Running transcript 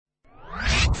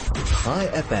High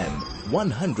FM,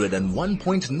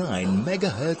 101.9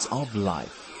 megahertz of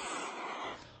life.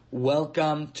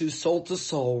 Welcome to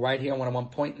Soul, right here on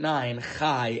 101.9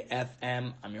 Chai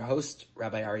FM. I'm your host,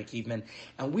 Rabbi Kievman,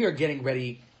 and we are getting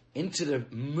ready into the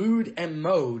mood and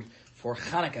mode for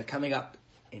Chanukah coming up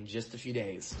in just a few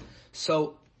days.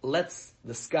 So let's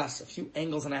discuss a few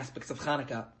angles and aspects of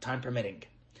Chanukah, time permitting.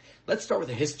 Let's start with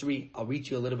the history. I'll read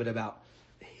you a little bit about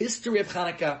the history of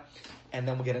Chanukah, and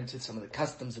then we'll get into some of the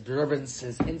customs,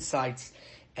 observances, insights,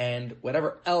 and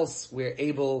whatever else we're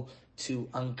able to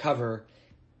uncover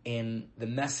in the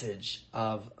message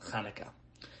of Chanukah.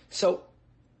 So,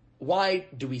 why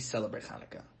do we celebrate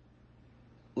Chanukah?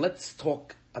 Let's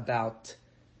talk about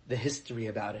the history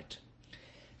about it.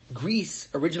 Greece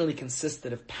originally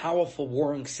consisted of powerful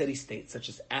warring city-states such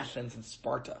as Athens and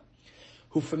Sparta,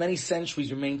 who for many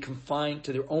centuries remained confined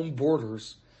to their own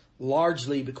borders,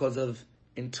 largely because of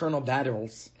internal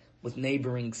battles with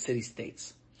neighboring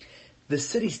city-states. The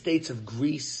city-states of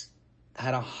Greece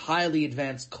had a highly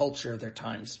advanced culture of their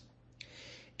times.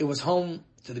 It was home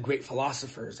to the great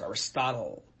philosophers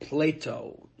Aristotle,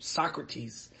 Plato,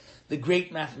 Socrates, the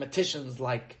great mathematicians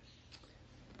like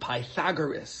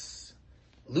Pythagoras,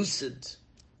 Lucid.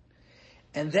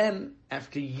 And then,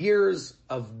 after years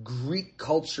of Greek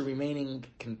culture remaining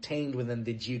contained within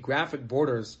the geographic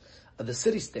borders of the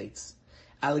city-states,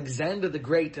 Alexander the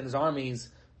Great and his armies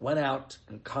went out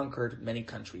and conquered many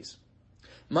countries.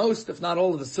 Most, if not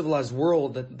all, of the civilized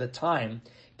world at the time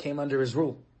came under his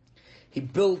rule. He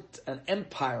built an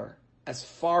empire as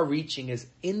far-reaching as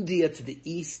India to the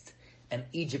east and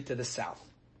Egypt to the south.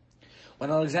 When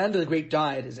Alexander the Great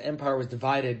died, his empire was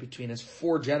divided between his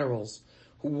 4 generals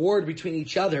who warred between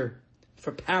each other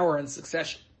for power and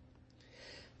succession.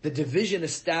 The division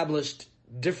established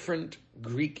different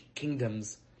Greek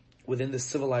kingdoms within the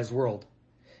civilized world.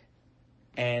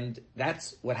 And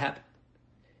that's what happened.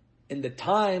 In the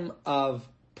time of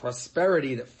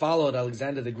prosperity that followed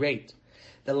Alexander the Great,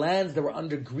 the lands that were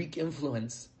under Greek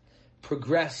influence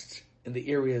progressed in the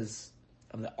areas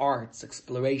of the arts,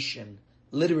 exploration,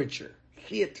 literature,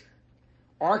 theater,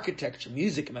 architecture,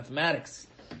 music, and mathematics,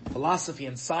 philosophy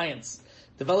and science,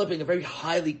 developing a very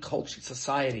highly cultured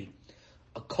society,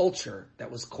 a culture that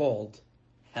was called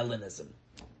Hellenism.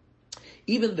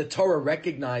 Even the Torah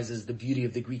recognizes the beauty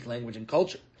of the Greek language and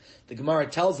culture. The Gemara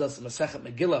tells us in Masechet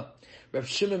Megillah, Rav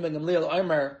Shimon ben Gamliel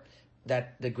Omer,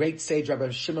 that the great sage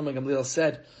Rabbi Shimon ben Gamliel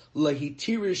said,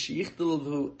 "Lahitirish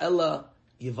yichtilvu ella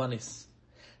Yevanis."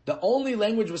 The only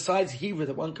language besides Hebrew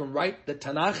that one can write the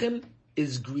Tanakh in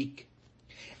is Greek.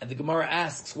 And the Gemara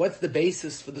asks, what's the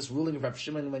basis for this ruling of Rav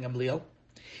Shimon ben Gamliel?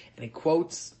 And he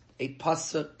quotes a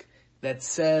pasuk that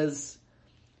says,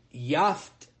 "Yaft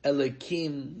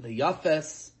Elokim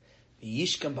liyafes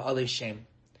v'yishkam ba'alei shem."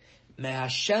 May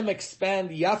Hashem expand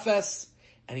Yafes,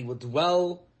 and He will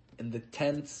dwell in the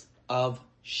tents of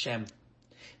Shem.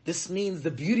 This means the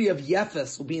beauty of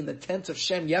Yafes will be in the tents of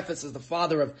Shem. Yafes is the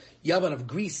father of Yavan, of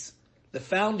Greece, the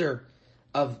founder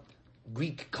of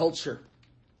Greek culture.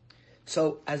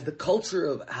 So, as the culture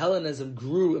of Hellenism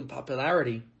grew in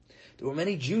popularity, there were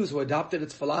many Jews who adopted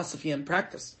its philosophy and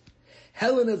practice.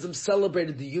 Hellenism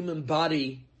celebrated the human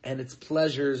body and its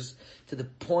pleasures to the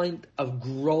point of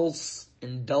gross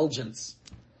indulgence.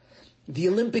 The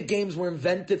Olympic Games were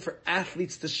invented for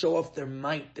athletes to show off their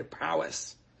might, their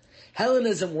prowess.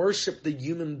 Hellenism worshipped the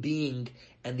human being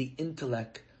and the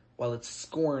intellect, while it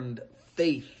scorned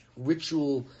faith,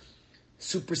 ritual,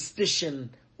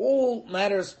 superstition, all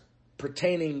matters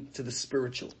pertaining to the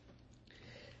spiritual.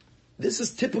 This is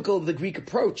typical of the Greek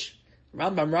approach.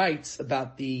 Rambam writes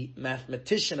about the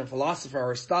mathematician and philosopher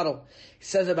Aristotle. He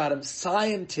says about him,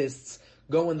 scientists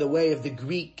go in the way of the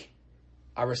Greek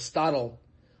Aristotle,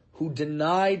 who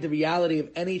denied the reality of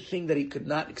anything that he could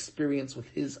not experience with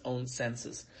his own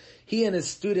senses. He and his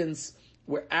students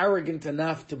were arrogant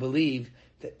enough to believe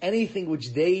that anything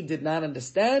which they did not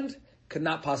understand could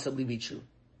not possibly be true.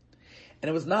 And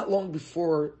it was not long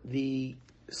before the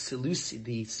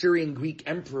Syrian Greek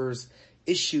emperors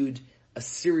issued a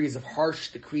series of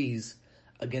harsh decrees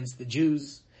against the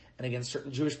Jews and against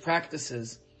certain Jewish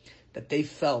practices that they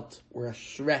felt were a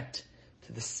threat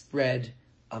to the spread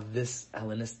of this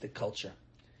Hellenistic culture.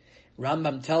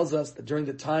 Rambam tells us that during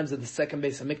the times of the second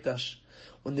Beis HaMikdash,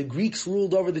 when the Greeks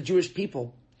ruled over the Jewish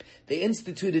people, they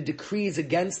instituted decrees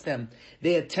against them.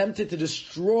 They attempted to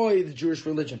destroy the Jewish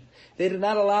religion. They did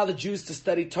not allow the Jews to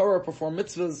study Torah or perform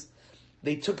mitzvahs.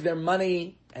 They took their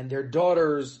money and their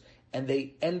daughters and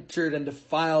they entered and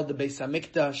defiled the Beis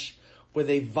HaMikdash, where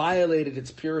they violated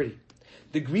its purity.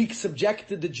 The Greeks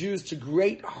subjected the Jews to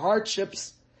great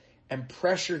hardships and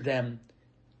pressured them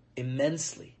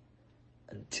immensely.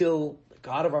 until the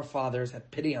God of our fathers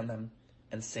had pity on them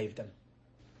and saved them.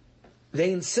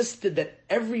 They insisted that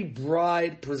every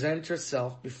bride present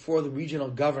herself before the regional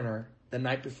governor the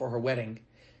night before her wedding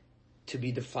to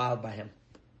be defiled by him.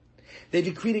 They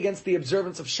decreed against the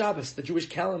observance of Shabbos, the Jewish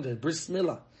calendar, Bris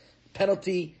Milah,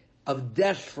 penalty of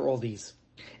death for all these.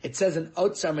 It says in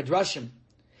Otsar Midrashim,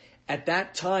 at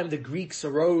that time the Greeks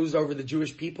arose over the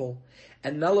Jewish people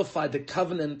and nullified the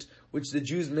covenant which the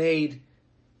Jews made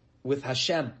with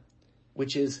Hashem,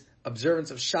 which is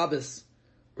observance of Shabbos,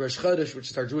 Rosh Chodesh,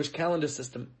 which is our Jewish calendar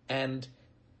system, and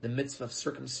the mitzvah of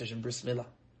circumcision, Bris Milah.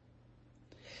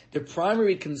 Their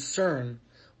primary concern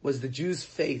was the Jews'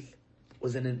 faith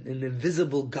was in an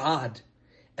invisible God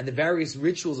and the various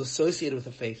rituals associated with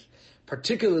the faith,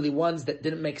 particularly ones that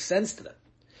didn't make sense to them.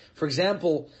 For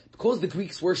example, because the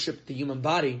Greeks worshipped the human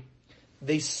body,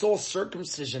 they saw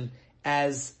circumcision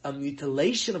as a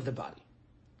mutilation of the body.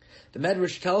 The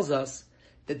Medrash tells us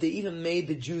that they even made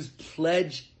the Jews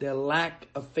pledge their lack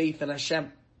of faith in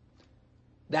Hashem.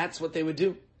 That's what they would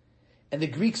do. And the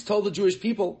Greeks told the Jewish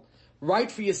people, write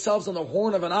for yourselves on the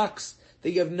horn of an ox that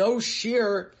you have no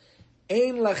share,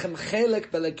 ein lachem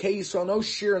chelek belekei Yisrael, no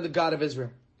share in the God of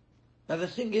Israel. Now the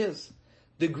thing is,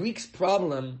 the Greeks'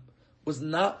 problem was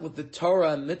not with the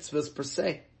Torah and mitzvahs per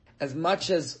se, as much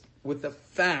as with the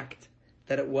fact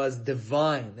that it was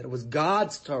divine, that it was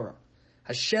God's Torah,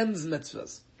 Hashem's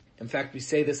mitzvahs. In fact, we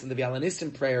say this in the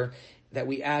V'alanissim prayer that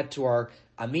we add to our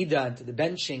Amidah and to the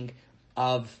benching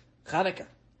of Chanukah.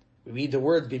 We read the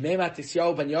words, B'mei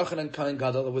Matisyahu ben Yochanan Kohen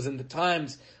Gadol. It was in the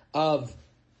times of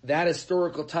that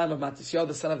historical time of Matisyahu,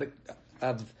 the son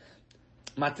of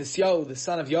Matisyahu, the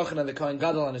son of Yochanan the Kohen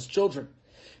Gadol, and his children.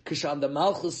 Kishan the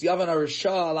Malchus Yavan Arisha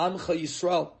Al Amcha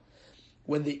Yisrael,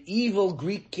 when the evil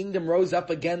Greek kingdom rose up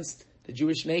against the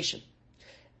Jewish nation.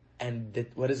 And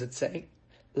what does it say?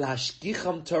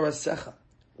 Lashkicham Torasecha.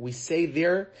 We say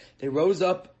there, they rose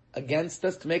up against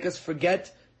us to make us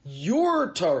forget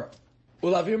your Torah.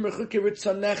 Ulavir Merchuke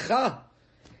Ritzonecha.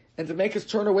 And to make us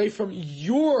turn away from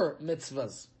your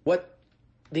mitzvahs. What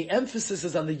the emphasis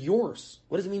is on the yours.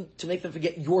 What does it mean to make them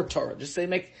forget your Torah?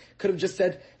 Could have just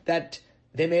said that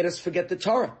they made us forget the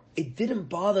Torah. It didn't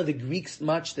bother the Greeks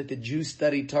much that the Jews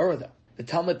studied Torah though. The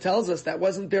Talmud tells us that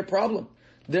wasn't their problem.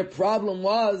 Their problem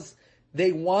was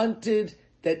they wanted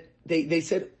that, they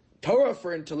said Torah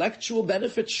for intellectual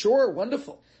benefit, sure,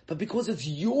 wonderful. But because it's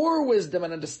your wisdom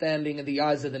and understanding in the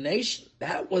eyes of the nation,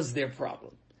 that was their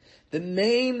problem. The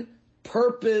main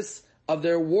purpose of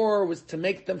their war was to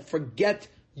make them forget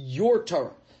your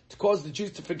Torah, to cause the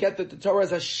Jews to forget that the Torah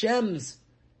is Hashem's.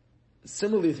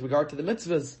 Similarly, with regard to the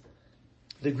mitzvahs,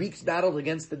 the Greeks battled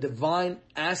against the divine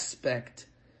aspect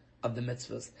of the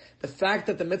mitzvahs. The fact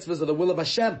that the mitzvahs are the will of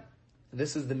Hashem.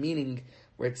 This is the meaning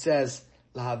where it says,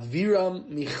 Lahaviram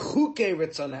michuke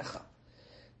ritzonecha.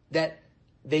 That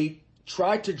they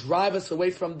tried to drive us away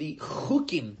from the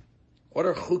chukim. What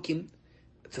are chukim?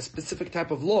 It's a specific type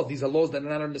of law. These are laws that are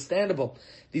not understandable.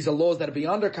 These are laws that are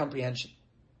beyond our comprehension.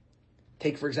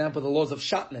 Take, for example, the laws of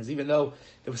shatnez, even though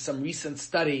there was some recent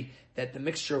study that the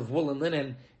mixture of wool and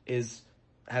linen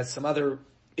has some other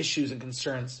issues and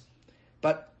concerns.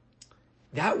 But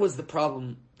that was the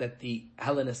problem that the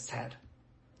Hellenists had.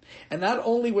 And not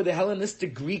only were the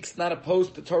Hellenistic Greeks not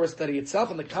opposed to Torah study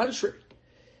itself, on the contrary,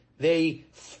 they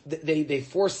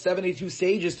forced 72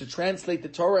 sages to translate the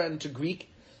Torah into Greek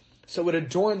so it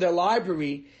adorned their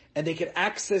library and they could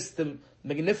access the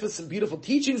magnificent, beautiful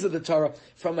teachings of the Torah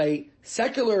from a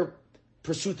secular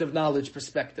pursuit of knowledge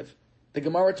perspective. The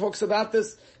Gemara talks about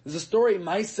this. There's a story,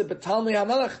 Maaseh B'Talmei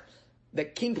HaMelech,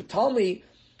 that King Ptolemy,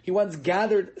 he once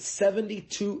gathered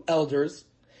 72 elders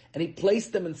and he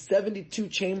placed them in 72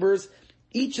 chambers,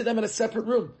 each of them in a separate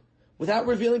room, without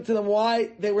revealing to them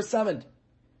why they were summoned.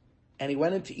 And he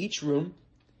went into each room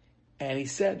and he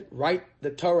said, write the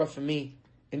Torah for me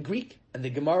in Greek. And the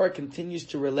Gemara continues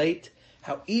to relate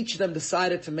how each of them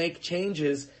decided to make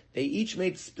changes. They each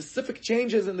made specific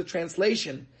changes in the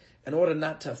translation in order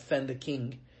not to offend the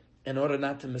king, in order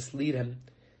not to mislead him,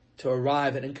 to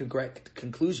arrive at incorrect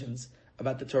conclusions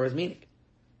about the Torah's meaning.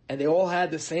 And they all had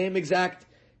the same exact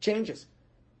changes.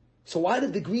 So why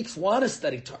did the Greeks want to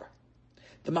study Torah?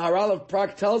 The Maharal of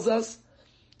Prague tells us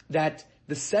that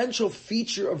the central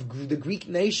feature of the Greek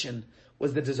nation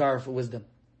was the desire for wisdom.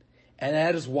 And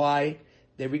that is why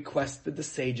they requested the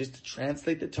sages to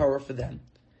translate the Torah for them.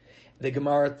 The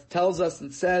Gemara tells us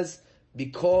and says,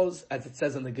 because, as it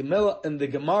says in the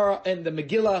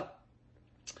Megillah,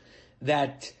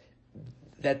 that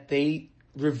they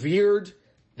revered,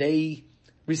 they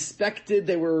respected,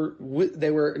 they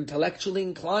were intellectually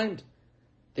inclined.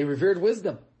 They revered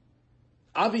wisdom.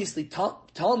 obviously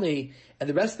Ptolemy and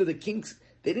the rest of the kings,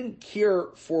 they didn't care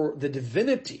for the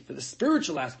divinity, for the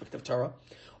spiritual aspect of Torah,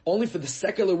 only for the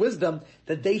secular wisdom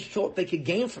that they thought they could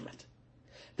gain from it.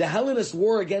 The Hellenist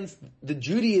war against the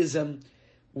Judaism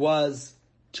was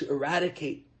to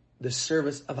eradicate the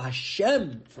service of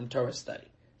Hashem from Torah study,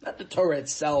 not the Torah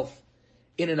itself,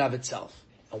 in and of itself.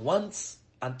 And once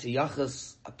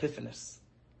Antiochus Epiphanes,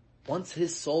 once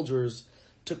his soldiers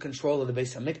took control of the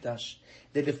Beis HaMikdash,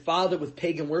 they defiled it with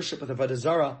pagan worship of the Avodah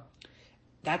Zarah.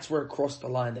 That's where it crossed the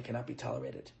line that cannot be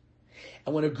tolerated.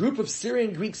 And when a group of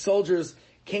Syrian Greek soldiers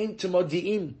came to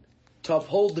Modi'in to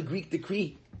uphold the Greek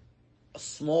decree, a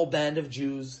small band of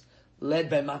Jews, led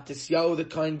by Matisyahu the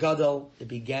Kohen Gadol, they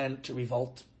began to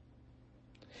revolt.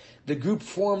 The group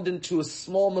formed into a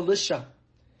small militia,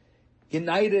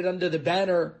 united under the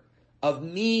banner of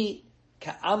Mi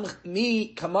Kamalcha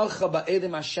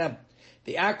Ba'edim Hashem,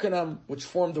 the acronym which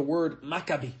formed the word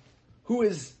Maccabi, who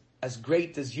is as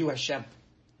great as you, Hashem.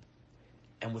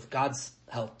 And with God's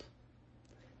help,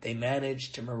 they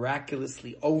managed to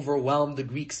miraculously overwhelm the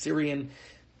Greek-Syrian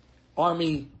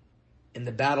army in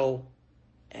the battle,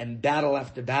 and battle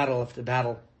after battle after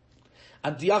battle.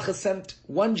 Antiochus sent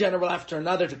one general after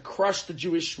another to crush the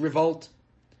Jewish revolt,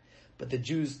 but the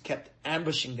Jews kept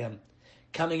ambushing them,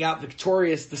 coming out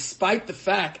victorious despite the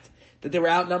fact that they were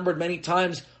outnumbered many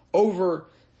times over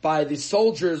by the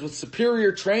soldiers with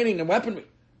superior training and weaponry.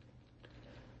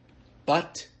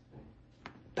 But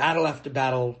battle after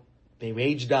battle, they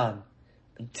raged on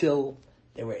until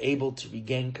they were able to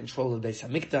regain control of the Beis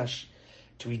HaMikdash,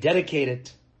 to rededicate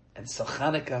it, and so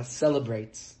Chanukah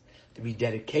celebrates the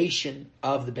rededication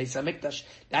of the Beis HaMikdash.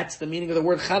 That's the meaning of the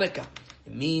word Chanukah.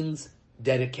 It means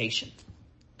dedication.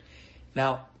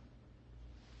 Now,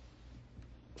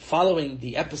 following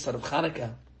the episode of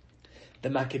Chanukah, the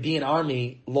Maccabean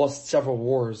army lost several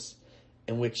wars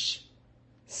in which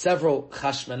several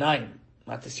Chashmonaim,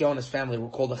 Matisyahu and his family were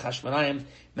called the Chashmonaim,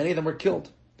 many of them were killed.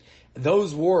 And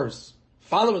those wars,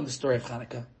 following the story of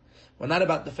Chanukah, were not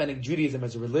about defending Judaism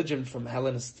as a religion from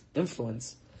Hellenist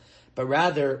influence, but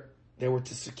rather they were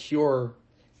to secure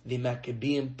the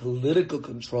Maccabean political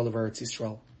control of Eretz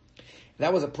Yisrael. And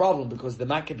that was a problem because the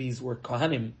Maccabees were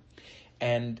Kohanim,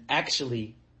 and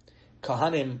actually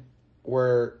Kohanim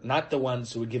were not the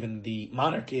ones who were given the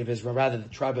monarchy of Israel, rather the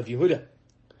tribe of Yehuda.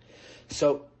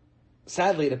 So,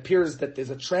 sadly, it appears that there's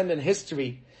a trend in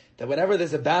history that whenever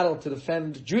there's a battle to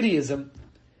defend Judaism,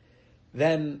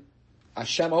 then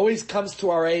Hashem always comes to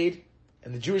our aid,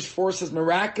 and the Jewish forces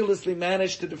miraculously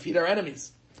manage to defeat our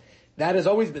enemies. That has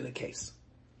always been the case.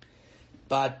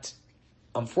 But,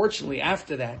 unfortunately,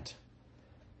 after that,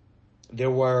 there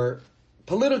were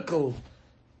political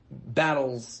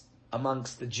battles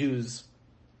amongst the Jews.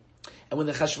 And when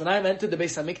the Chashmonaim entered the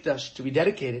Beis HaMikdash to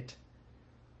rededicate it,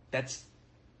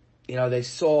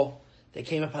 they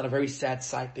came upon a very sad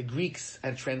sight. The Greeks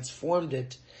had transformed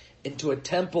it into a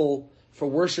temple for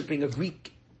worshipping a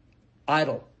Greek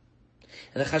idol.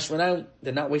 And the Chashmonaim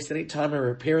did not waste any time in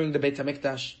repairing the Beit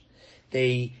HaMikdash.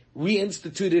 They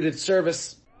reinstituted its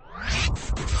service.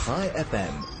 High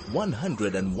FM,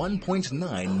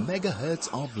 101.9 megahertz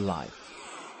of life.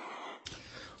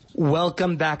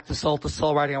 Welcome back to Soul,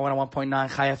 writing on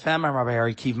 101.9 Chai FM. I'm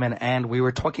Rabbi Kievman, and we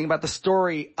were talking about the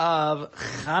story of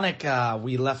Chanukah.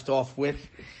 We left off with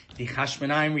the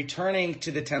Chashmonaim returning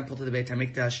to the temple, to the Beit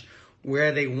HaMikdash,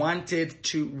 where they wanted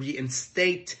to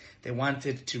reinstate, they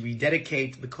wanted to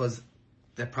rededicate, because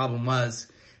the problem was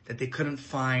that they couldn't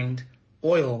find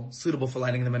oil suitable for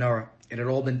lighting the menorah. It had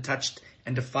all been touched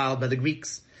and defiled by the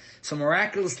Greeks. So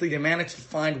miraculously, they managed to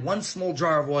find one small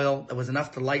jar of oil that was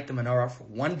enough to light the menorah for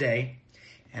one day.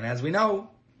 And as we know,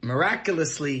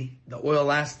 miraculously, the oil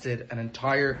lasted an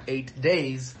entire 8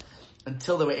 days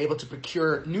until they were able to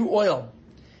procure new oil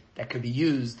that could be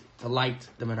used to light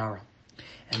the menorah.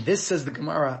 And this, says the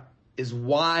Gemara, is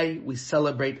why we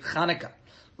celebrate Chanukah.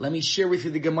 Let me share with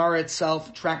you the Gemara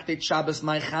itself. Tractate Shabbos,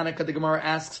 My Chanukah. The Gemara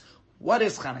asks, what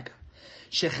is Chanukah?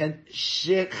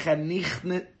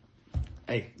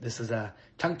 Hey, this is a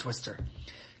tongue twister.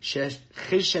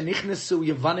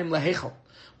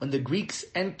 When the Greeks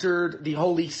entered the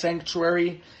holy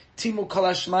sanctuary, Timu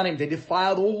Kalashmanim, they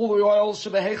defiled all the oils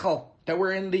that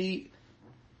were in the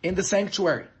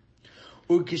sanctuary.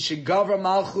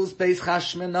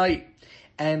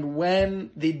 And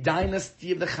when the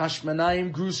dynasty of the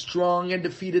Chashmonaim grew strong and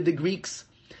defeated the Greeks,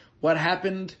 what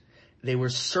happened? They were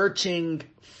searching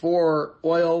for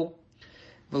oil.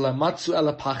 They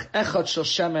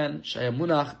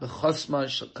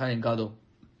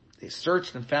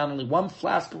searched and found only one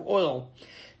flask of oil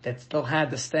that still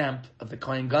had the stamp of the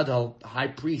Kohen Gadol, the high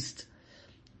priest,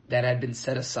 that had been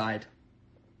set aside.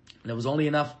 And there was only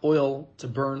enough oil to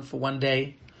burn for one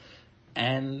day.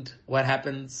 And what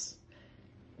happens?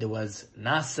 There was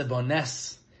Nasa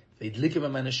Bones,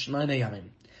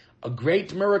 a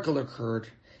great miracle occurred,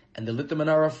 and they lit the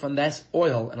menorah from that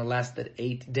oil, and it lasted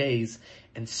 8 days.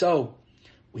 And so,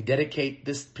 we dedicate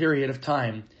this period of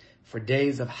time for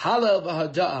days of Hallel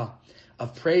v'Hoda'ah,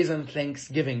 of praise and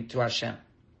thanksgiving to Hashem.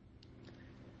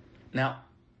 Now,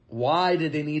 why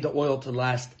did they need the oil to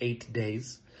last 8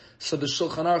 days? So the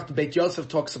Shulchan Aruch, the Beit Yosef,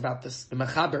 talks about this, the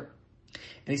Mechaber.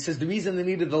 And he says the reason they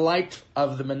needed the light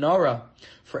of the menorah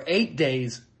for 8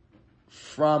 days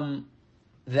from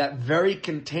that very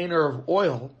container of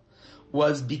oil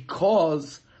was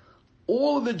because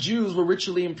all of the Jews were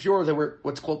ritually impure. They were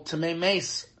what's called Tamei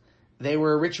Meis. They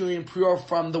were ritually impure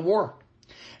from the war.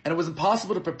 And it was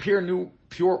impossible to prepare new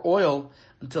pure oil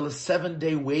until a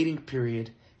 7-day waiting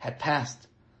period had passed.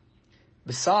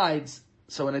 Besides,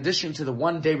 so in addition to the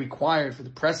 1 day required for the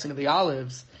pressing of the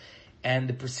olives and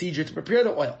the procedure to prepare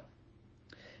the oil,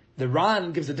 the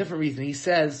Ran gives a different reason. He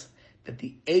says that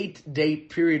the 8-day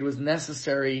period was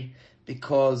necessary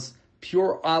because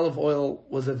pure olive oil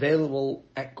was available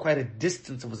at quite a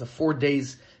distance. It was a 4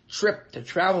 days trip to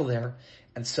travel there.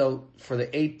 And so for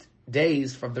the 8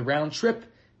 days from the round trip,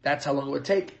 that's how long it would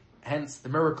take. Hence the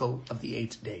miracle of the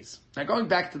 8 days. Now going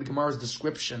back to the Gemara's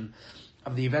description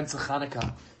of the events of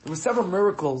Chanukah, there were several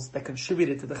miracles that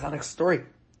contributed to the Chanukah story.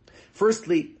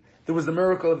 Firstly, there was the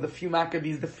miracle of the few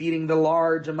Maccabees defeating the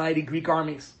large and mighty Greek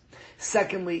armies.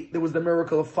 Secondly, there was the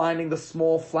miracle of finding the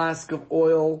small flask of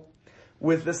oil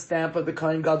with the stamp of the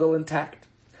Kohen Gadol intact.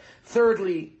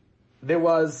 Thirdly, there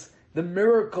was the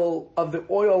miracle of the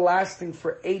oil lasting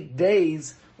for 8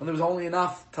 days when there was only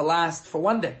enough to last for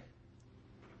 1 day.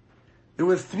 There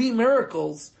were 3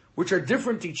 miracles which are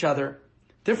different than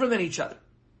each other.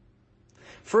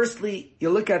 Firstly, you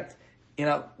look at,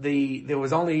 there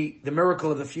was only the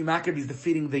miracle of the few Maccabees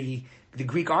defeating the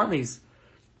Greek armies.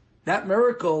 That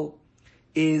miracle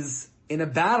is in a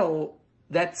battle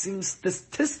that seems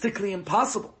statistically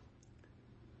impossible.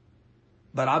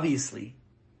 But obviously,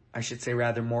 I should say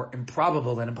rather more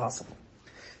improbable than impossible.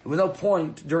 There was no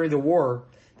point during the war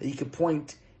that you could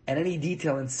point at any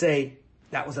detail and say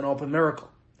that was an open miracle.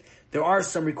 There are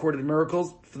some recorded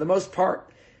miracles. For the most part,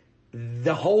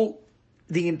 the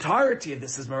entirety of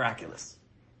this is miraculous.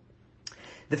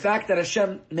 The fact that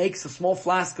Hashem makes a small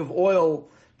flask of oil,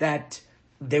 that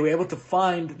they were able to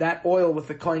find that oil with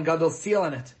the Kohen Gadol seal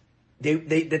in it,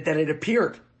 that it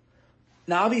appeared.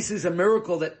 Now obviously it's a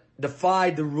miracle that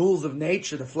defied the rules of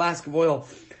nature, the flask of oil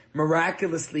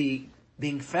miraculously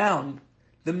being found.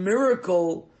 The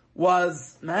miracle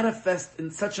was manifest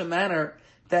in such a manner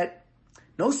that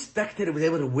no spectator was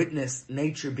able to witness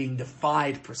nature being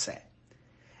defied per se.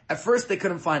 At first they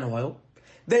couldn't find oil.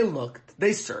 They looked,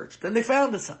 they searched, and they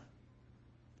found the sun.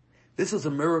 This was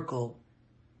a miracle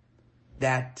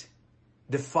that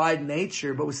defied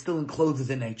nature, but was still enclosed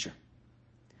within nature.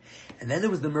 And then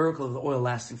there was the miracle of the oil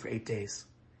lasting for 8 days.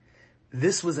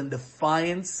 This was in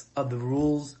defiance of the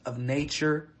rules of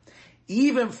nature,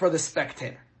 even for the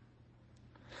spectator.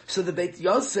 So the Beit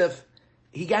Yosef,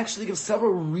 he actually gives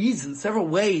several reasons, several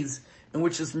ways in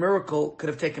which this miracle could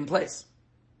have taken place.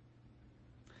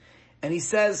 And he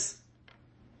says,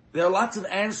 there are lots of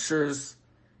answers,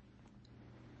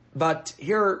 but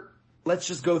here, let's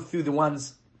just go through the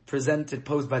ones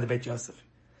posed by the Beit Yosef.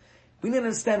 We need to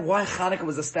understand why Chanukah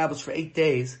was established for 8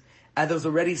 days, and there was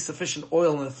already sufficient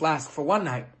oil in the flask for 1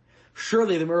 night.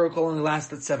 Surely the miracle only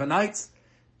lasted 7 nights.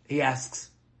 He asks,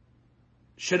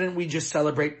 shouldn't we just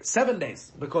celebrate 7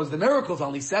 days? Because the miracle's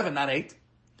only 7, not 8.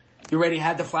 You already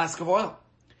had the flask of oil.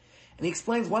 And he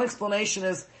explains, one explanation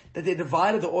is that they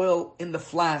divided the oil in the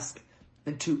flask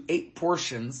into 8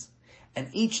 portions, and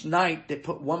each night they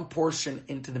put 1 portion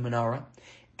into the menorah,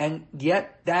 and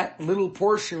yet that little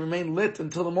portion remained lit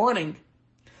until the morning.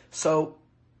 So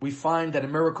we find that a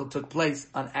miracle took place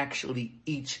on actually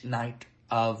each night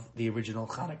of the original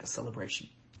Chanukah celebration.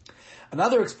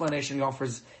 Another explanation he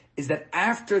offers is that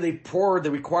after they poured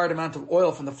the required amount of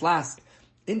oil from the flask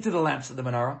into the lamps of the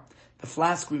menorah, the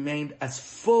flask remained as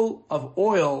full of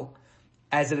oil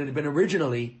as it had been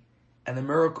originally, and the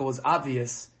miracle was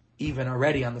obvious even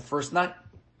already on the first night.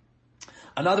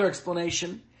 Another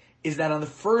explanation is that on the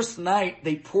first night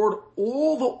they poured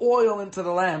all the oil into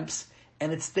the lamps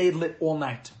and it stayed lit all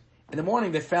night. In the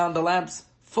morning they found the lamps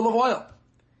full of oil,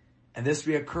 and this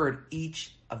reoccurred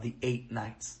each of the 8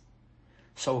 nights.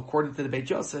 So according to the Beit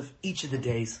Yosef, each of the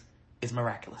days is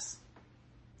miraculous.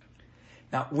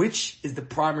 Now, which is the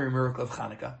primary miracle of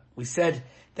Chanukah? We said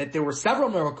that there were several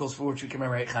miracles for which we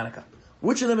commemorate Chanukah.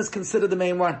 Which of them is considered the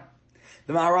main one?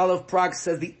 The Maharal of Prague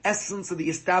says the essence of the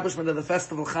establishment of the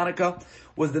festival Chanukah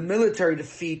was the military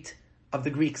defeat of the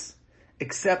Greeks,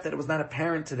 except that it was not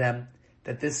apparent to them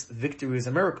that this victory was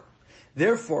a miracle.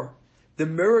 Therefore, the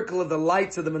miracle of the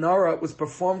lights of the menorah was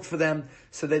performed for them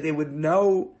so that they would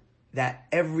know that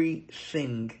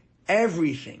everything,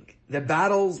 the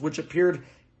battles which appeared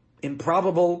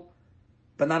improbable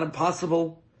but not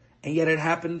impossible, and yet it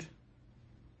happened,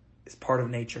 is part of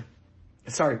nature.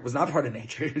 Sorry, it was not part of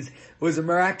nature. It was a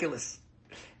miraculous.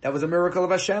 That was a miracle of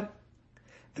Hashem.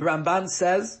 The Ramban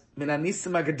says,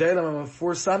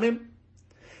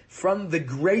 from the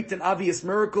great and obvious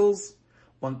miracles,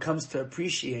 one comes to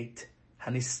appreciate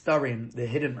Hanistarim, the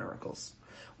hidden miracles.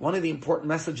 One of the important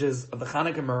messages of the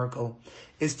Chanukah miracle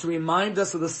is to remind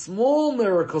us of the small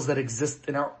miracles that exist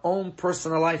in our own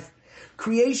personal life.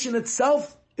 Creation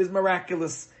itself is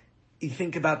miraculous. You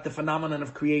think about the phenomenon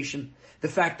of creation, the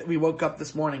fact that we woke up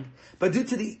this morning. But due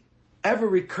to the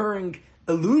ever-recurring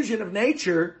illusion of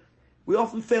nature, we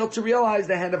often fail to realize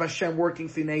the hand of Hashem working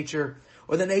through nature,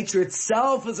 or the nature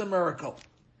itself is a miracle.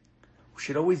 We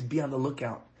should always be on the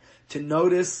lookout to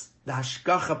notice the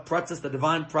hashgacha pratis, the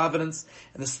divine providence,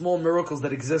 and the small miracles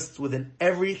that exist within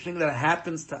everything that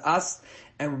happens to us,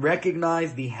 and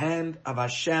recognize the hand of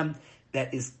Hashem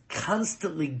that is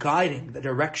constantly guiding the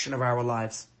direction of our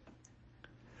lives.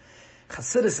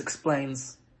 Chassidus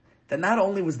explains that not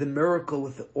only was the miracle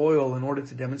with the oil in order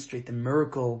to demonstrate the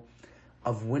miracle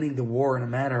of winning the war in a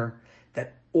manner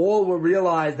that all will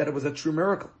realize that it was a true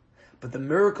miracle, but the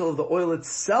miracle of the oil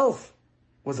itself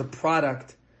was a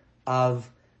product of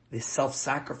the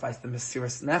self-sacrifice, the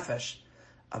Mesiras Nefesh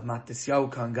of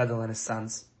Matisyahu Kohen Gadol and his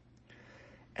sons.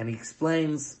 And he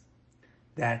explains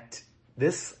that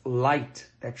this light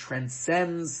that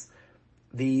transcends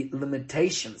the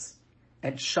limitations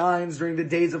and shines during the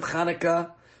days of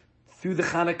Chanukah through the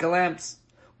Chanukah lamps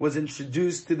was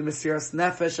introduced to the Mesiras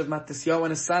Nefesh of Matisyahu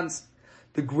and his sons.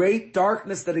 The great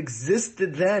darkness that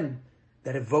existed then,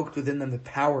 that evoked within them the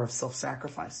power of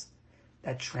self-sacrifice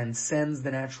that transcends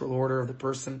the natural order of the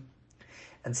person.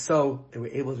 And so they were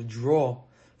able to draw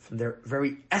from their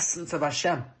very essence of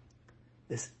Hashem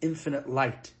this infinite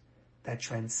light that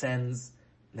transcends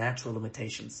natural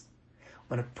limitations.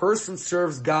 When a person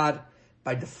serves God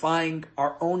by defying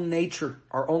our own nature,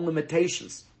 our own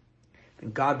limitations,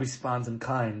 then God responds in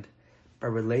kind by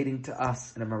relating to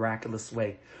us in a miraculous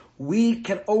way. We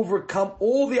can overcome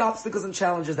all the obstacles and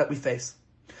challenges that we face.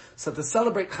 So to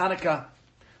celebrate Chanukah,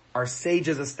 our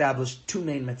sages established two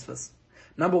main mitzvahs.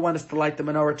 Number one is to light the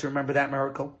menorah to remember that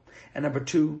miracle. And number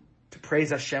two, to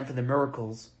praise Hashem for the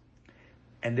miracles.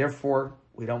 And therefore,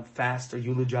 we don't fast or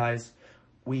eulogize.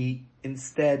 We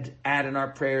instead add in our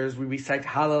prayers, we recite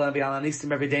Hallel and V'al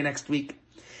Anisim every day next week.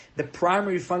 The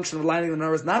primary function of lighting the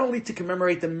menorah is not only to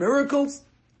commemorate the miracles,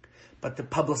 but to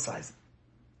publicize them.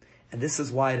 And this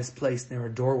is why it is placed near a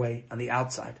doorway on the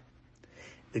outside.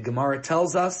 The Gemara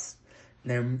tells us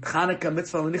Chanukah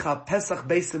mitzvah l'nicha Pesach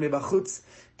beisim mebachutz,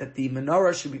 that the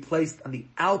menorah should be placed on the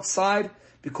outside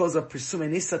because of Pirsumei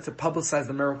Nisa, to publicize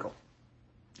the miracle.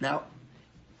 Now,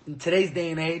 in today's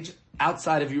day and age,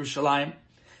 outside of Yerushalayim,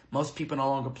 most people no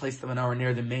longer place the menorah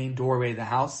near the main doorway of the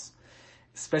house.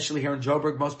 Especially here in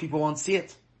Joburg, most people won't see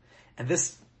it. And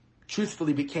this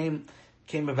truthfully came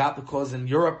about because in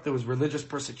Europe there was religious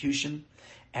persecution,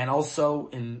 and also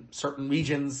in certain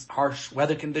regions, harsh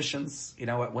weather conditions,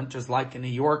 at winters like in New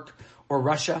York or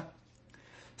Russia.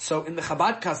 So in the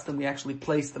Chabad custom, we actually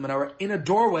place the menorah in a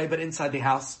doorway, but inside the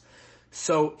house.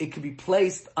 So it could be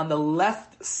placed on the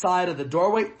left side of the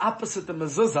doorway, opposite the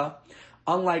mezuzah.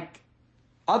 Unlike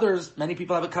others, many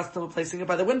people have a custom of placing it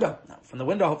by the window. Now, from the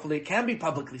window, hopefully it can be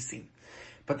publicly seen.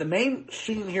 But the main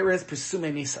theme here is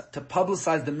Pirsumei Nisa, to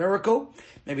publicize the miracle.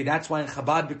 Maybe that's why in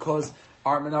Chabad, because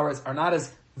our menorahs are not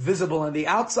as visible on the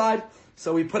outside,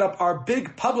 so we put up our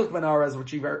big public menorahs,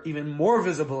 which are even more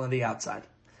visible on the outside.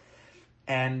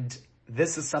 And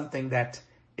this is something that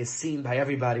is seen by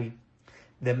everybody.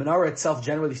 The menorah itself,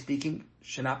 generally speaking,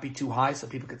 should not be too high so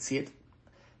people could see it.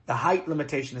 The height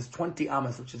limitation is 20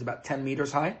 amas, which is about 10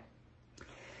 meters high.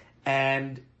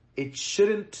 And it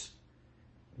shouldn't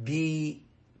be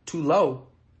too low,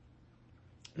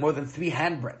 more than 3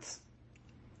 handbreadths.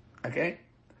 Okay?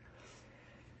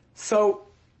 So,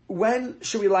 when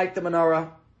should we light the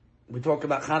menorah? We talk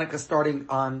about Chanukah starting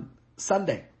on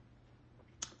Sunday,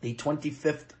 the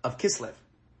 25th of Kislev.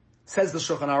 Says the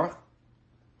Shulchan Aruch,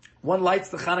 one lights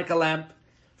the Chanukah lamp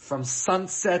from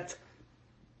sunset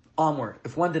onward.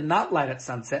 If one did not light at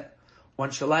sunset,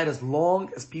 one should light as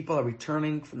long as people are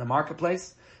returning from the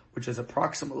marketplace, which is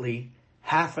approximately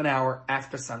half an hour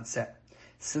after sunset.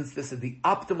 since this is the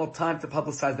optimal time to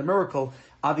publicize the miracle,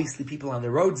 obviously people on the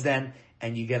roads then,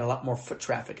 and you get a lot more foot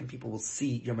traffic and people will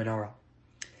see your menorah.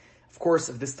 Of course,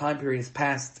 if this time period is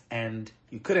passed and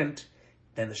you couldn't,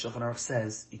 then the Shulchan Aruch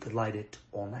says you could light it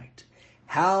all night.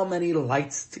 How many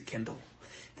lights to kindle?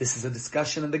 This is a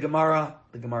discussion in the Gemara.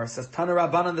 The Gemara says, Tana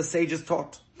Rabbanan, the sages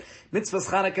taught. Mitzvahs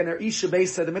Chanukah and Isha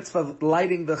Beisa, the mitzvah of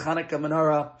lighting the Chanukah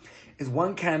menorah is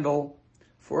one candle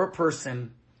for a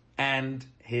person and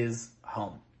his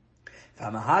home.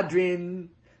 Mahadrin,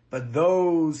 but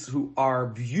those who are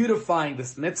beautifying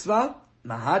this mitzvah,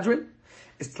 Mahadrin,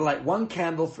 is to light one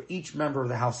candle for each member of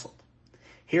the household.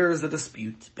 Here is a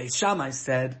dispute. Beis Shammai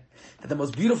said that the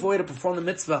most beautiful way to perform the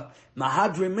mitzvah,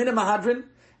 Mahadrin mina Mahadrin,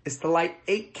 is to light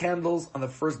 8 candles on the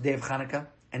first day of Chanukah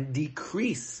and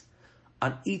decrease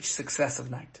on each successive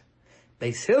night.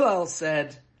 Beis Hillel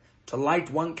said to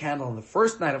light 1 candle on the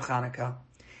first night of Chanukah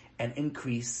and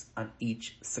increase on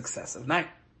each successive night.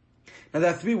 Now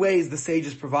there are 3 ways the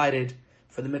sages provided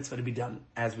for the mitzvah to be done,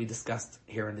 as we discussed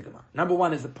here in the Gemara. Number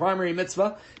 1 is the primary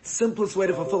mitzvah. Simplest way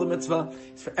to fulfill the mitzvah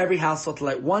is for every household to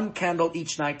light 1 candle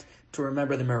each night to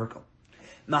remember the miracle.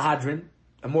 Mahadrin,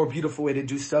 a more beautiful way to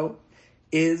do so,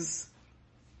 is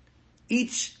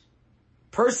each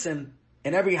person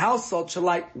in every household should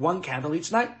light 1 candle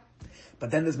each night.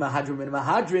 But then there's Mahadrin and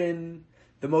Mahadrin.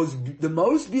 The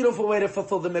most beautiful way to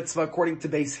fulfill the mitzvah, according to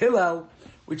Beis Hillel,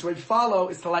 which would follow,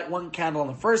 is to light 1 candle on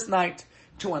the first night,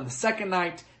 2 on the second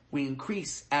night. We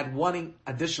increase, add 1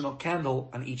 additional candle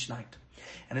on each night.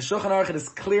 And in Shulchan Aruch it is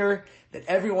clear that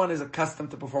everyone is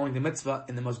accustomed to performing the mitzvah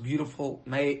in the most beautiful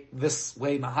this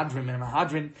way, Mahadrin and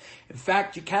Mahadrin. In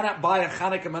fact, you cannot buy a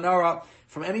Chanukah menorah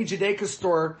from any Judaica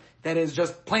store that is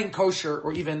just plain kosher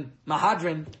or even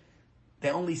Mahadrin. They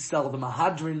only sell the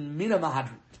Mahadrin mina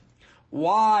Mahadrin.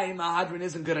 Why Mahadrin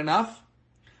isn't good enough?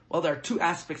 Well, there are 2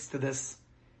 aspects to this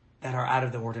that are out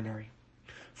of the ordinary.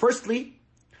 Firstly,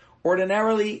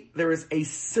 ordinarily, there is a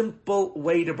simple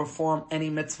way to perform any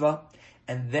mitzvah,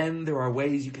 and then there are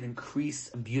ways you can increase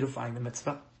in beautifying the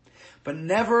mitzvah, but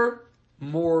never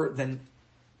more than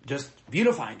just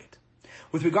beautifying it.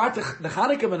 With regard to the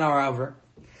Chanukah menorah, however,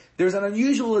 there's an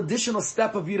unusual additional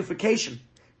step of beautification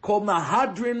called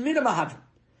Mahadrin mina Mahadrin,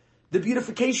 the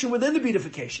beautification within the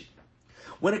beautification.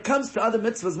 When it comes to other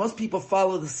mitzvahs, most people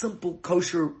follow the simple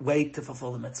kosher way to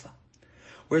fulfill the mitzvah.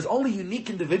 Whereas only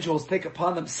unique individuals take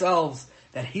upon themselves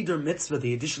that hidur mitzvah,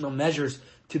 the additional measures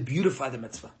to beautify the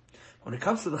mitzvah. When it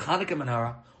comes to the Chanukah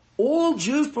menorah, all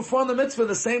Jews perform the mitzvah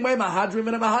the same way, Mahadrin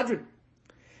and Mahadrin.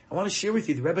 I want to share with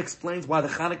you, the Rebbe explains why the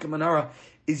Chanukah menorah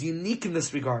is unique in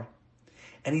this regard.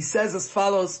 And he says as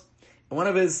follows, in one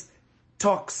of his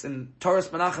talks in Torah's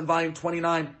Menachem, volume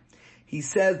 29, he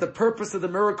says the purpose of the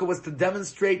miracle was to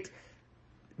demonstrate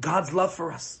God's love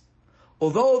for us.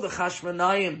 Although the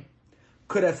Chashmonayim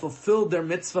could have fulfilled their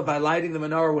mitzvah by lighting the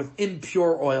menorah with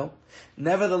impure oil,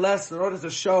 nevertheless, in order to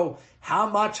show how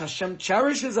much Hashem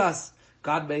cherishes us,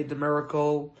 God made the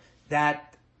miracle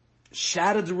that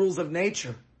shattered the rules of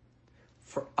nature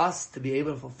for us to be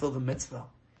able to fulfill the mitzvah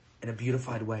in a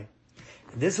beautified way.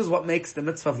 And this is what makes the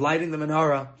mitzvah of lighting the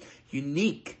menorah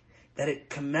unique, that it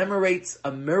commemorates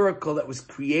a miracle that was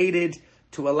created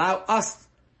to allow us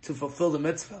to fulfill the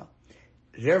mitzvah.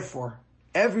 Therefore,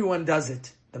 everyone does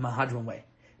it the Mahadrin way.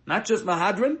 Not just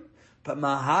Mahadrin, but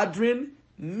Mahadrin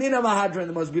mina Mahadrin,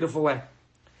 the most beautiful way.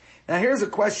 Now here's a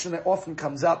question that often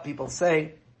comes up. People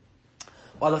say,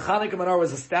 while the Chanukah menorah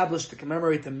was established to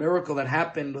commemorate the miracle that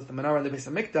happened with the menorah in the Beis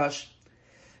HaMikdash,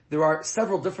 there are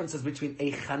several differences between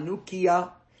a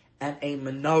Chanukiah and a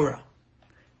menorah.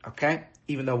 Okay?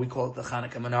 Even though we call it the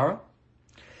Chanukah menorah.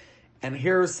 And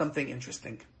here's something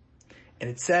interesting. And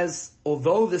it says,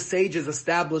 although the sages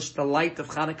established the light of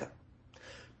Chanukah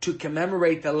to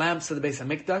commemorate the lamps of the Beis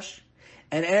HaMikdash,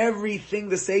 and everything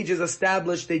the sages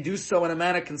established, they do so in a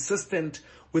manner consistent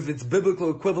with its biblical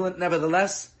equivalent.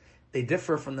 Nevertheless, they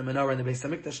differ from the menorah in the Beis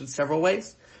HaMikdash in several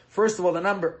ways. First of all, the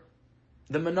number.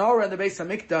 The menorah in the Beis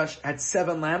HaMikdash had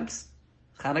 7 lamps.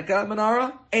 Chanukah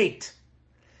menorah, 8.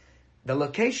 The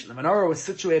location, the menorah was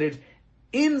situated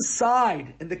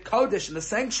inside, in the Kodesh, in the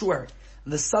sanctuary,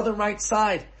 on the southern right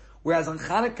side. Whereas on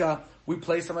Chanukah, we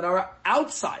place the menorah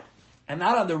outside, and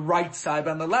not on the right side,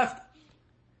 but on the left.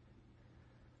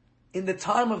 In the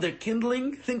time of their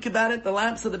kindling, think about it, the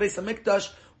lamps of the Beis HaMikdash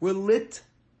were lit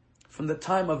from the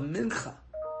time of Mincha.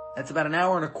 That's about an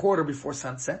hour and a quarter before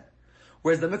sunset.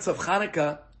 Whereas the mitzvah of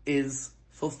Chanukah is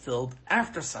fulfilled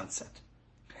after sunset.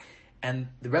 And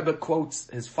the Rebbe quotes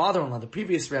his father-in-law, the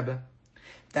previous Rebbe,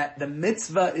 that the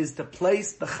mitzvah is to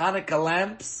place the Chanukah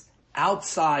lamps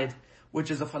outside,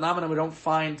 which is a phenomenon we don't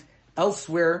find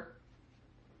elsewhere,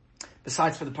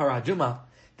 besides for the Parah Adumah.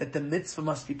 that the mitzvah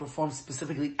must be performed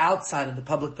specifically outside of the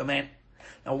public domain.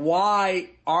 Now,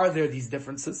 why are there these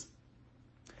differences?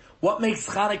 What makes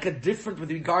Chanukah different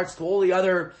with regards to all the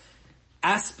other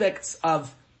aspects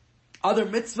of other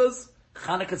mitzvahs?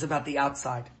 Chanukah is about the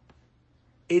outside.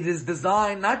 It is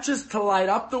designed not just to light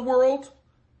up the world,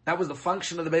 that was the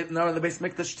function of the Menorah and the Beis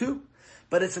Mikdash too,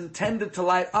 but it's intended to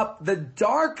light up the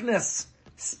darkness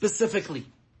specifically.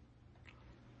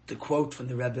 The quote from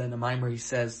the Rabbi in the Maimer, he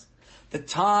says, the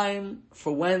time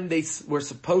for when they were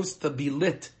supposed to be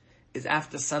lit is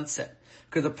after sunset.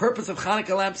 Because the purpose of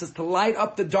Chanukah lamps is to light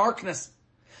up the darkness.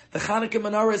 The Chanukah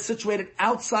menorah is situated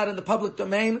outside in the public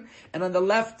domain and on the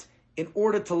left in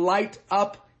order to light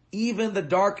up even the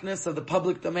darkness of the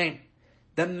public domain.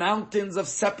 The mountains of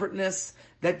separateness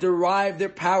that derive their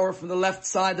power from the left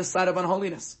side, the side of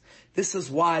unholiness. This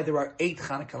is why there are 8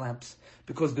 Chanukah lamps.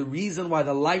 Because the reason why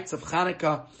the lights of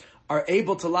Chanukah are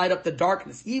able to light up the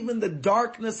darkness, even the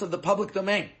darkness of the public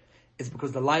domain, is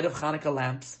because the light of Chanukah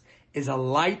lamps is a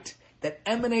light that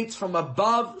emanates from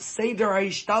above, Seder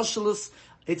HaYishtalshelus.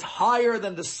 It's higher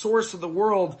than the source of the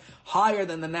world, higher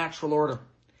than the natural order.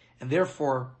 And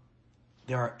therefore,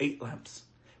 there are 8 lamps.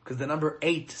 Because the number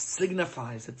 8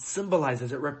 signifies, it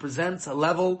symbolizes, it represents a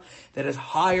level that is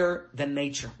higher than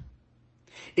nature.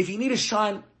 If you need to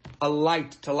shine a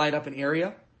light to light up an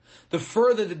area, the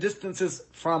further the distance is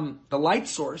from the light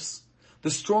source, the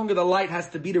stronger the light has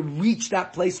to be to reach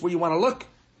that place where you want to look.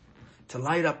 To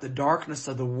light up the darkness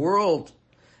of the world,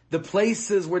 the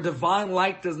places where divine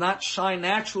light does not shine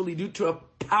naturally due to a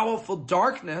powerful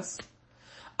darkness,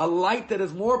 a light that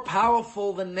is more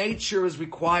powerful than nature is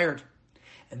required.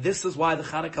 And this is why the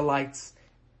Chanukah lights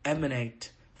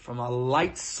emanate from a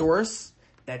light source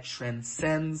that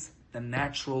transcends the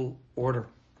natural order.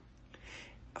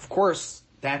 Of course,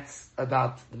 that's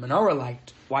about the menorah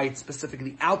light, why it's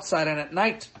specifically outside and at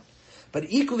night. But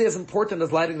equally as important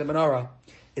as lighting the menorah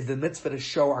is the mitzvah to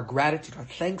show our gratitude, our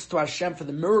thanks to Hashem for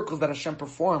the miracles that Hashem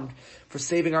performed for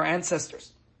saving our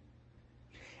ancestors.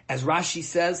 As Rashi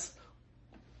says,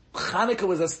 Chanukah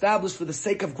was established for the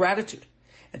sake of gratitude.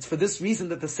 It's for this reason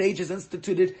that the sages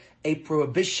instituted a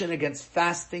prohibition against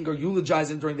fasting or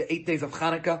eulogizing during the 8 days of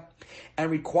Chanukah,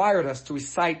 and required us to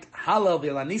recite Hallel, the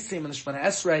Alanissim, and the Shemana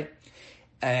Esrei,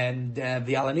 and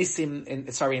the Alanissim, in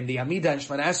the Amidah and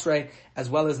Shemana Esrei, as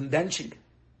well as in Denching,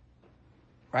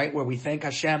 right, where we thank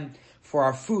Hashem for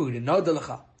our food and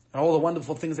Nodelecha and all the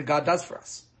wonderful things that God does for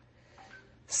us.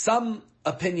 Some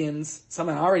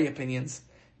minority opinions,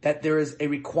 that there is a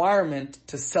requirement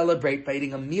to celebrate by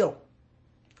eating a meal.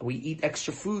 We eat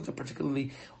extra foods, and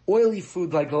particularly oily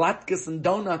food like latkes and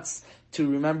donuts, to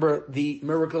remember the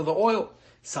miracle of the oil.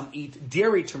 Some eat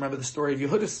dairy to remember the story of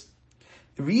Yehudis.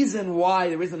 The reason why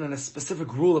there isn't a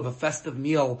specific rule of a festive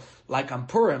meal like on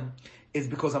Purim is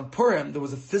because on Purim there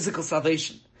was a physical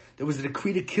salvation. There was a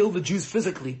decree to kill the Jews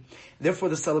physically. Therefore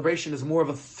the celebration is more of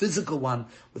a physical one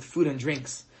with food and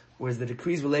drinks. Whereas the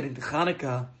decrees relating to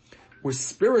Chanukah were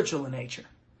spiritual in nature,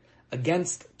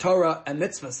 against Torah and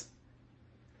mitzvahs.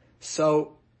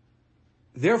 So,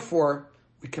 therefore,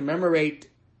 we commemorate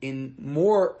in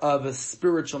more of a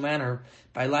spiritual manner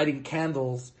by lighting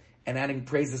candles and adding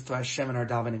praises to Hashem in our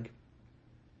davening.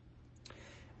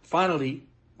 Finally,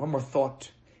 one more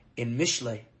thought. In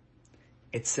Mishlei,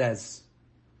 it says,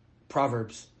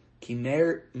 Proverbs, Ki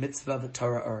ner mitzvah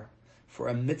v'Torah for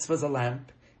a mitzvah is a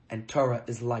lamp and Torah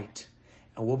is light.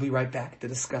 And we'll be right back to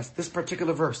discuss this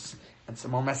particular verse and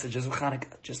some more messages of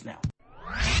Chanukah just now.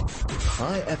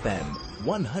 Chai FM,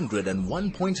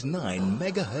 101.9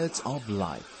 megahertz of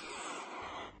life.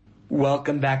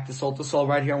 Welcome back to Soul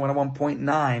right here on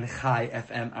 101.9 Chai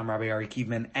FM. I'm Rabbi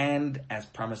Kievman, and as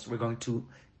promised, we're going to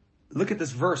look at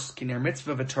this verse, Kiner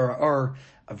mitzvah v'Torah,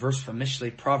 a verse from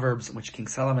Mishlei Proverbs, in which King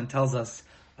Solomon tells us,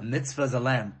 a mitzvah is a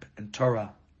lamp and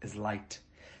Torah is light.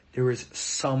 There is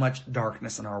so much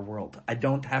darkness in our world. I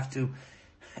don't have to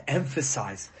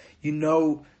emphasize,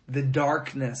 the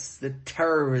darkness, the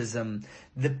terrorism,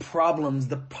 the problems,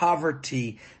 the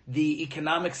poverty, the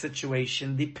economic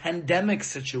situation, the pandemic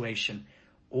situation.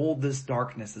 All this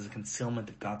darkness is a concealment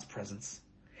of God's presence.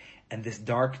 And this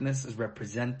darkness is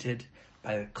represented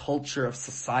by a culture of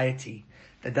society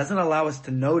that doesn't allow us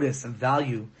to notice and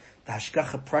value the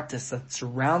hashgacha pratis that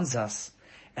surrounds us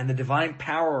and the divine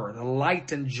power, the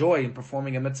light and joy in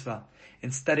performing a mitzvah,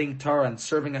 in studying Torah and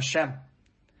serving Hashem.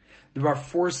 There are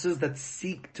forces that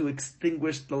seek to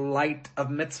extinguish the light of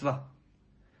mitzvah.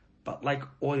 But like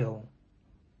oil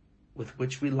with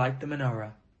which we light the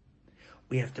menorah,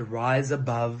 we have to rise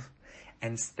above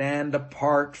and stand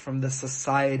apart from the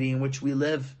society in which we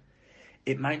live.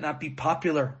 It might not be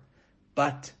popular,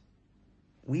 but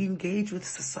We engage with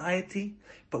society,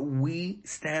 but we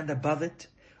stand above it.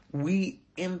 We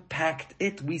impact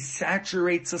it. We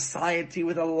saturate society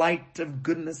with a light of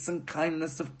goodness and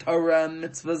kindness, of Torah and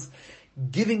mitzvahs,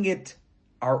 giving it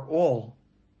our all,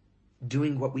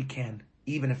 doing what we can,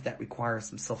 even if that requires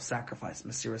some self-sacrifice,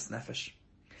 Mesiras Nefesh.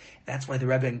 That's why the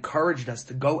Rebbe encouraged us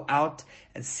to go out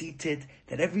and see to it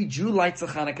that every Jew lights a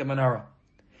Chanukah menorah.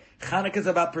 Chanukah is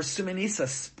about Persuminisa,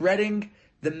 spreading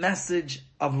the message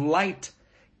of light,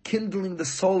 kindling the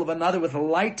soul of another with the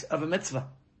light of a mitzvah.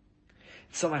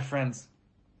 So my friends,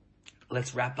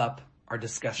 let's wrap up our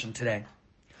discussion today.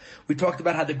 We talked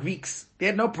about how the Greeks, they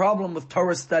had no problem with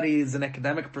Torah studies and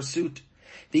academic pursuit.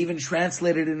 They even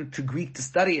translated it into Greek to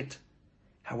study it.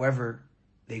 However,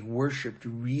 they worshipped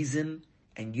reason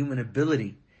and human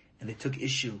ability, and they took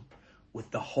issue with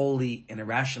the holy and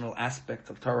irrational aspects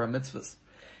of Torah mitzvahs.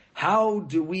 How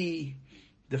do we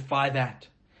defy that?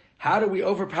 How do we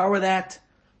overpower that?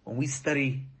 When we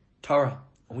study Torah,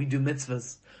 when we do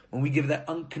mitzvahs, when we give that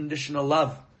unconditional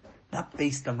love, not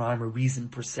based on rhyme or reason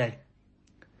per se.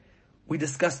 We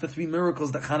discussed the 3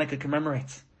 miracles that Chanukah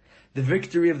commemorates. The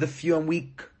victory of the few and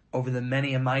weak over the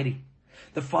many and mighty.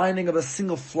 The finding of a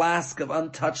single flask of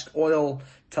untouched oil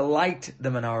to light the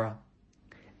menorah.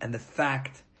 And the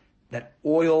fact that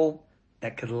oil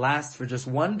that could last for just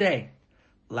one day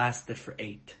lasted for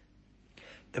 8.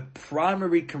 The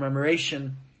primary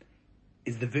commemoration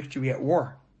is the victory at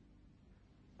war,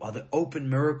 while the open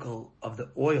miracle of the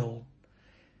oil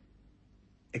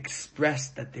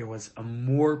expressed that there was a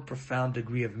more profound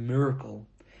degree of miracle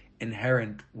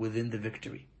inherent within the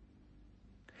victory.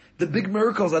 The big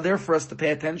miracles are there for us to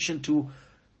pay attention to,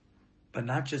 but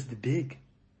not just the big,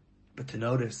 but to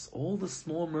notice all the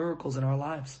small miracles in our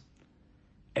lives.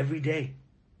 Every day,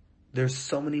 there's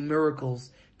so many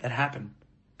miracles that happen.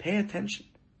 Pay attention.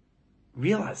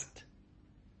 Realize it.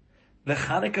 The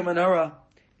Chanukah menorah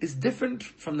is different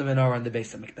from the menorah in the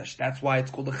Beis HaMikdash. That's why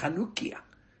it's called the Chanukah.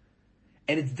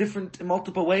 And it's different in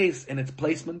multiple ways in its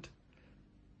placement.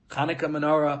 Chanukah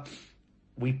menorah,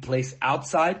 we place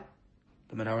outside.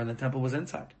 The menorah in the temple was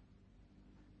inside.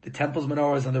 The temple's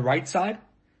menorah is on the right side.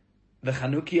 The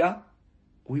Chanukah,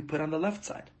 we put on the left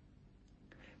side.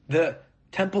 The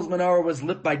temple's menorah was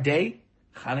lit by day.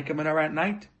 Chanukah menorah at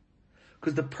night.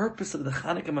 Because the purpose of the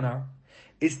Chanukah menorah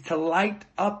is to light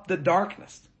up the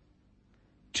darkness,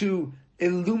 to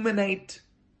illuminate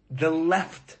the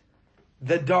left,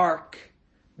 the dark,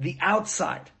 the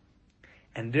outside.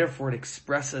 And therefore it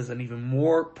expresses an even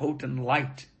more potent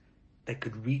light that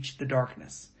could reach the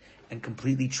darkness and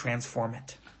completely transform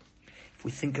it. If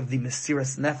we think of the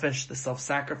Mesiras Nefesh, the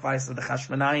self-sacrifice of the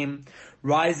Chashmonaim,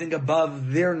 rising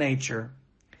above their nature,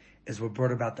 is what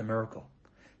brought about the miracle.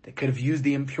 They could have used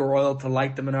the impure oil to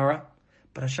light the menorah,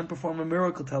 but Hashem performed a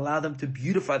miracle to allow them to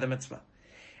beautify the mitzvah.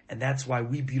 And that's why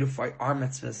we beautify our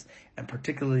mitzvahs, and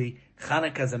particularly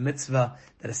Chanukah is a mitzvah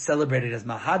that is celebrated as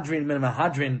Mahadrin min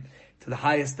Mahadrin, to the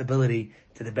highest ability,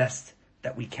 to the best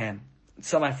that we can.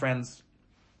 So my friends,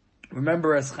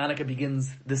 remember as Chanukah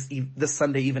begins this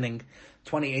Sunday evening,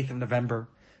 28th of November,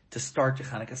 to start your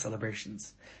Chanukah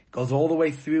celebrations. It goes all the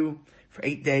way through for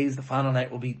 8 days. The final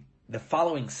night will be the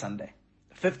following Sunday,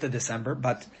 5th of December,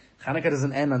 but Chanukah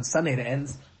doesn't end on Sunday, it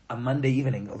ends on Monday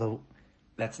evening, although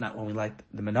that's not when we light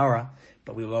the menorah,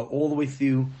 but we will go all the way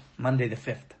through Monday the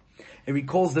 5th. It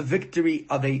recalls the victory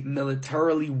of a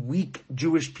militarily weak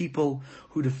Jewish people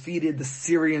who defeated the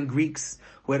Syrian Greeks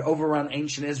who had overrun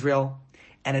ancient Israel,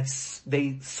 and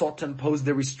they sought to impose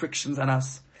their restrictions on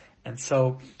us, and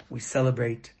so we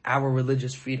celebrate our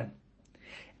religious freedom.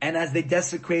 And as they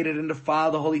desecrated and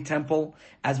defiled the Holy Temple,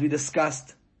 as we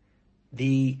discussed,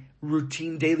 the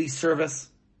routine daily service,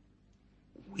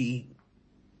 we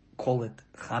call it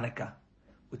Chanukah,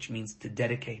 which means to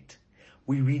dedicate.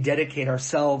 We rededicate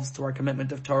ourselves to our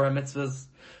commitment of Torah mitzvahs,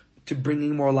 to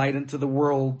bringing more light into the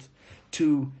world,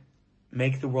 to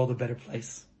make the world a better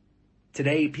place.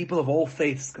 Today, people of all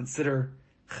faiths consider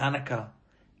Chanukah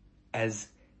as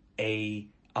a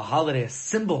holiday, a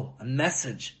symbol, a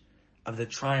message of the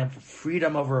triumph of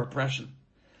freedom over oppression,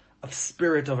 of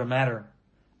spirit over matter,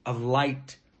 of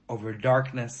light over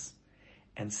darkness.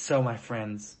 And so, my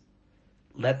friends,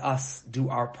 let us do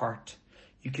our part.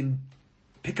 You can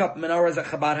pick up menorahs at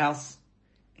Chabad House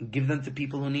and give them to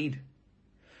people who need.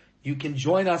 You can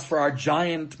join us for our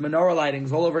giant menorah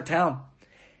lightings all over town.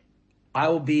 I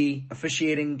will be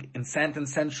officiating in Santon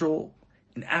Central,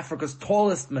 in Africa's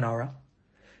tallest menorah.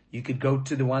 You could go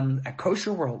to the one at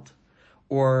Kosher World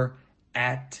or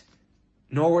at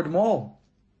Norwood Mall.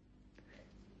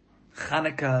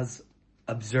 Chanukah's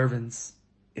observance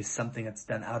is something that's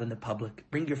done out in the public.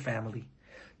 Bring your family.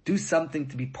 Do something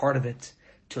to be part of it,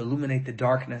 to illuminate the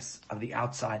darkness of the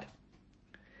outside.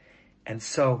 And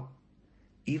so,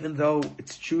 even though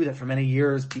it's true that for many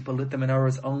years people lit the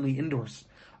menorahs only indoors,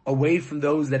 away from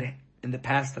those that in the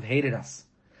past have hated us,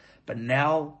 but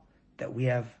now that we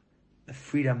have the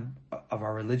freedom of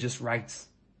our religious rights,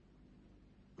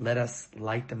 let us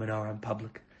light the menorah in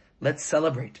public. Let's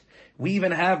celebrate. We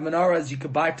even have menorahs you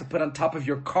could buy to put on top of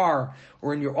your car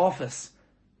or in your office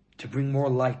to bring more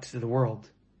light to the world.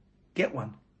 Get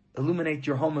one. Illuminate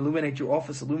your home, illuminate your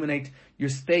office, illuminate your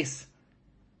space,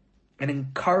 and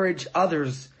encourage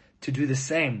others to do the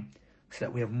same so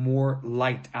that we have more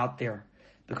light out there.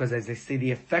 Because as they say,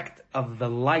 the effect of the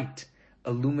light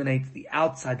illuminates the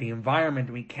outside, the environment.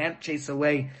 We can't chase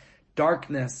away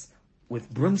darkness with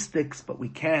broomsticks, but we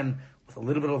can, with a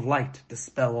little bit of light,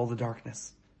 dispel all the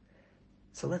darkness.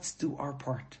 So let's do our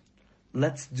part.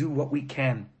 Let's do what we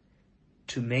can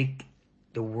to make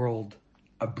the world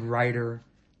a brighter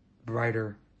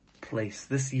place.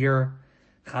 This year,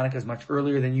 Chanukah is much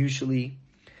earlier than usually.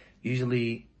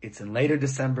 Usually it's in later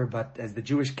December, but as the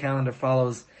Jewish calendar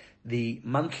follows the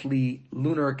monthly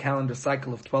lunar calendar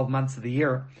cycle of 12 months of the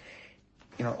year,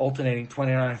 alternating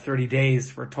 29 or 30 days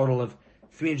for a total of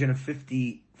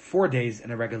 354 days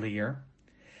in a regular year.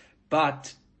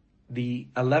 But the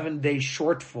 11-day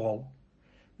shortfall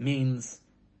means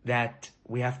that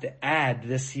we have to add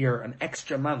this year an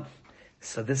extra month.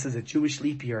 So this is a Jewish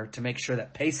leap year to make sure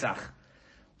that Pesach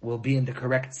will be in the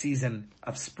correct season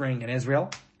of spring in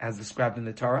Israel, as described in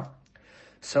the Torah.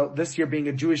 So this year being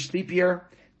a Jewish leap year,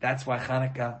 that's why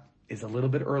Chanukah is a little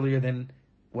bit earlier than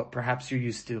what perhaps you're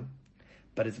used to.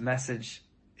 But its message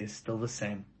is still the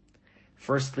same.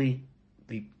 Firstly,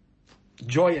 be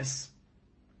joyous.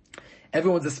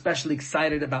 Everyone's especially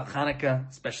excited about Chanukah,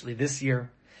 especially this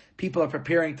year. People are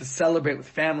preparing to celebrate with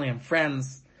family and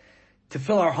friends, to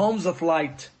fill our homes with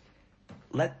light.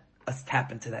 Let us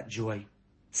tap into that joy.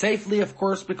 Safely, of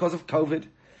course, because of COVID,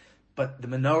 but the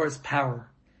menorah's power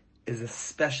is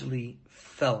especially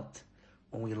felt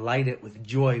when we light it with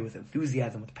joy, with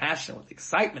enthusiasm, with passion, with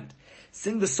excitement.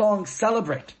 Sing the song,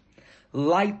 celebrate.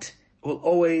 Light will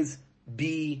always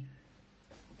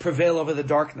prevail over the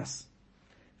darkness.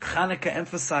 Chanukah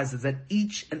emphasizes that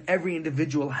each and every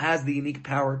individual has the unique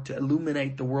power to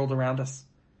illuminate the world around us.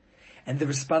 And the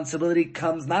responsibility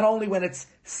comes not only when it's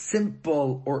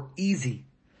simple or easy,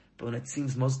 but when it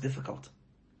seems most difficult.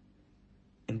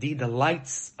 Indeed, the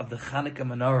lights of the Chanukah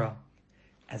menorah,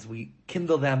 as we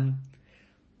kindle them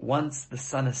once the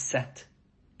sun is set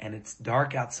and it's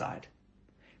dark outside,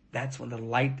 that's when the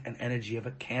light and energy of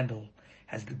a candle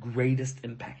has the greatest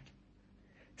impact.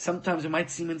 Sometimes it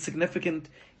might seem insignificant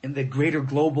in the greater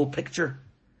global picture,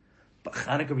 but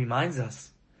Chanukah reminds us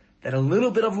that a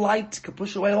little bit of light could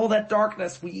push away all that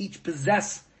darkness. We each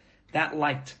possess that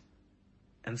light.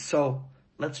 And so,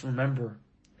 let's remember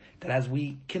that as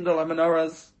we kindle our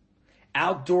menorahs,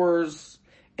 outdoors,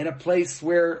 in a place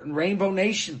where, Rainbow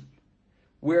Nation,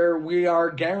 where we are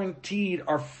guaranteed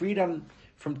our freedom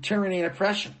from tyranny and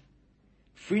oppression,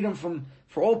 freedom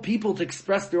for all people to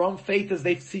express their own faith as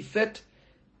they see fit,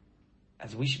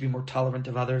 as we should be more tolerant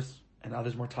of others and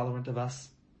others more tolerant of us.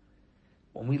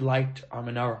 When we light our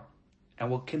menorah and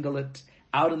we'll kindle it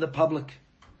out in the public,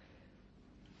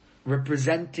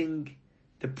 representing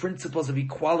the principles of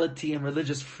equality and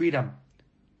religious freedom,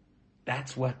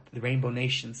 that's what the Rainbow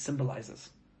Nation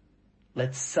symbolizes.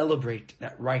 Let's celebrate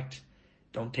that right.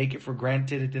 Don't take it for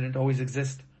granted. It didn't always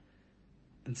exist.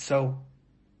 And so,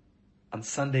 on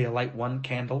Sunday I light one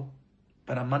candle,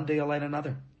 but on Monday I light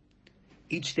another.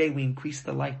 Each day we increase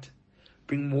the light,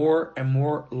 bring more and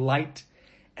more light,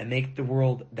 and make the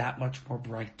world that much more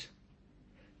bright.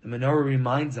 The menorah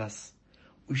reminds us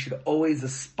we should always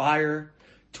aspire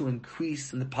to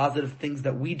increase in the positive things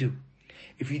that we do.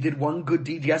 If you did one good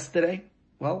deed yesterday,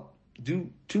 well, do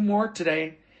 2 more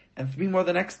today and 3 more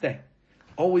the next day.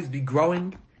 Always be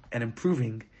growing and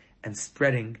improving and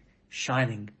spreading,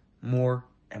 shining more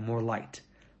and more light.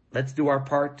 Let's do our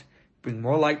part, bring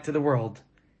more light to the world,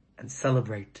 and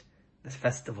celebrate this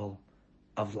festival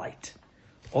of light.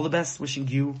 All the best, wishing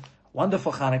you a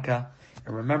wonderful Chanukah.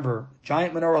 And remember,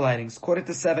 giant menorah lightings,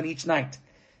 6:45 each night.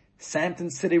 Santon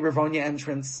City Rivonia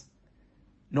entrance,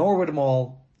 Norwood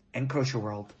Mall, and Kosher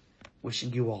World.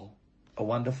 Wishing you all a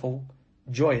wonderful,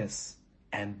 joyous,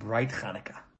 and bright Chanukah.